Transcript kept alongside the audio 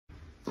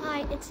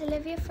Hi, it's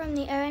Olivia from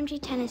the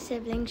OMG Tennis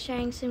Siblings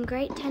sharing some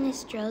great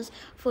tennis drills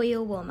for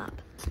your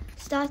warm-up,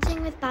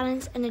 starting with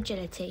balance and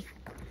agility.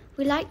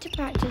 We like to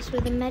practice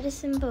with a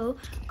medicine ball,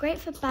 great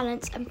for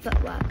balance and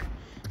footwork,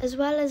 as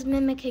well as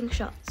mimicking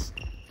shots.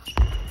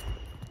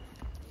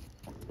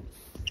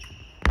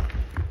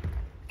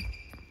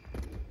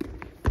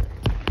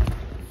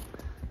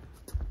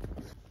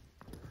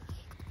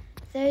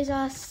 Those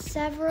are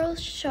several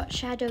shot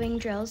shadowing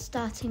drills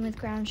starting with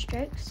ground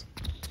strokes.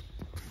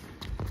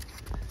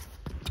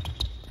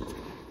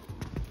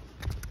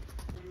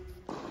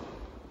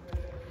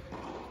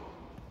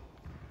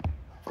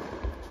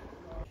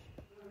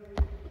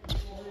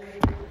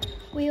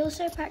 We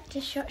also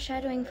practice shot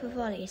shadowing for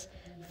volleys.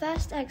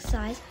 First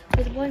exercise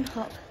with one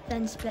hop,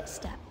 then split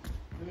step.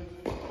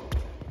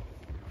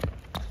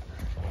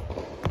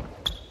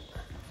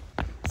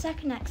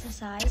 Second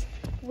exercise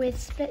with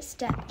split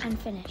step and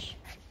finish.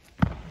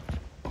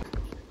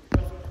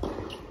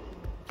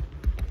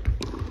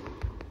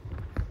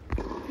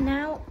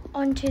 Now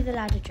onto the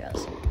ladder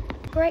drills.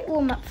 Great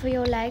warm-up for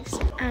your legs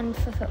and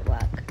for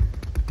footwork.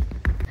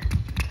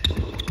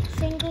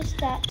 Single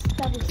steps,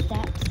 double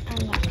steps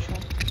and lateral.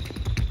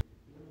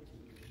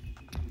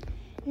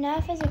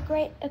 Nerf is a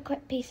great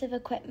piece of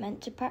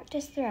equipment to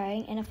practice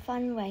throwing in a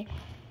fun way,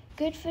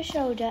 good for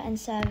shoulder and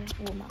serve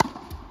warm-up.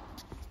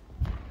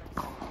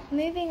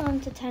 Moving on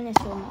to tennis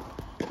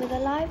warm-up. With a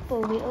live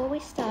ball, we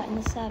always start in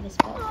the service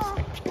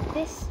box.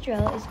 This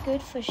drill is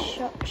good for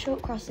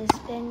short crosses,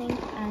 spinning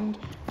and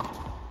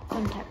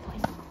contact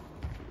point.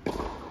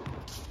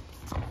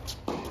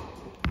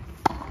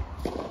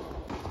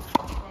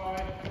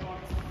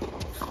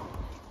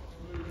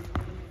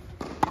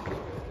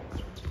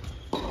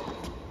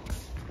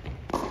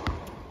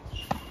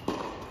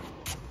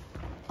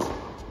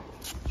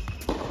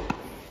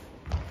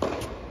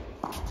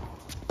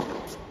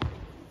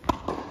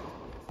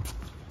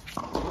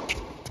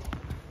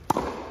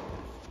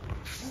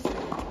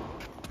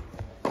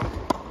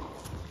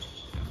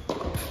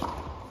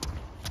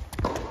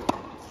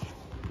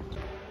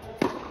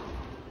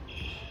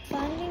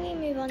 Finally,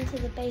 move on to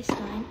the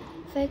baseline,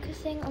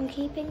 focusing on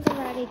keeping the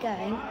rally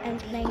going and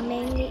playing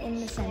mainly in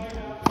the centre.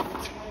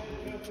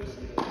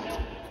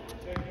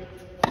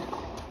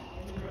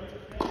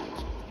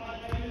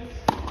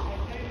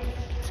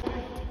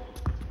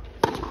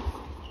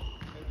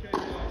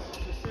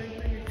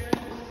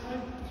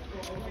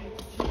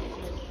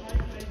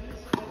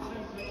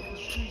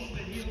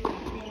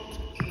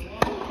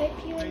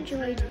 Hope you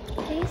enjoyed.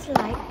 Please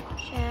like,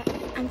 share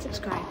and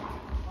subscribe.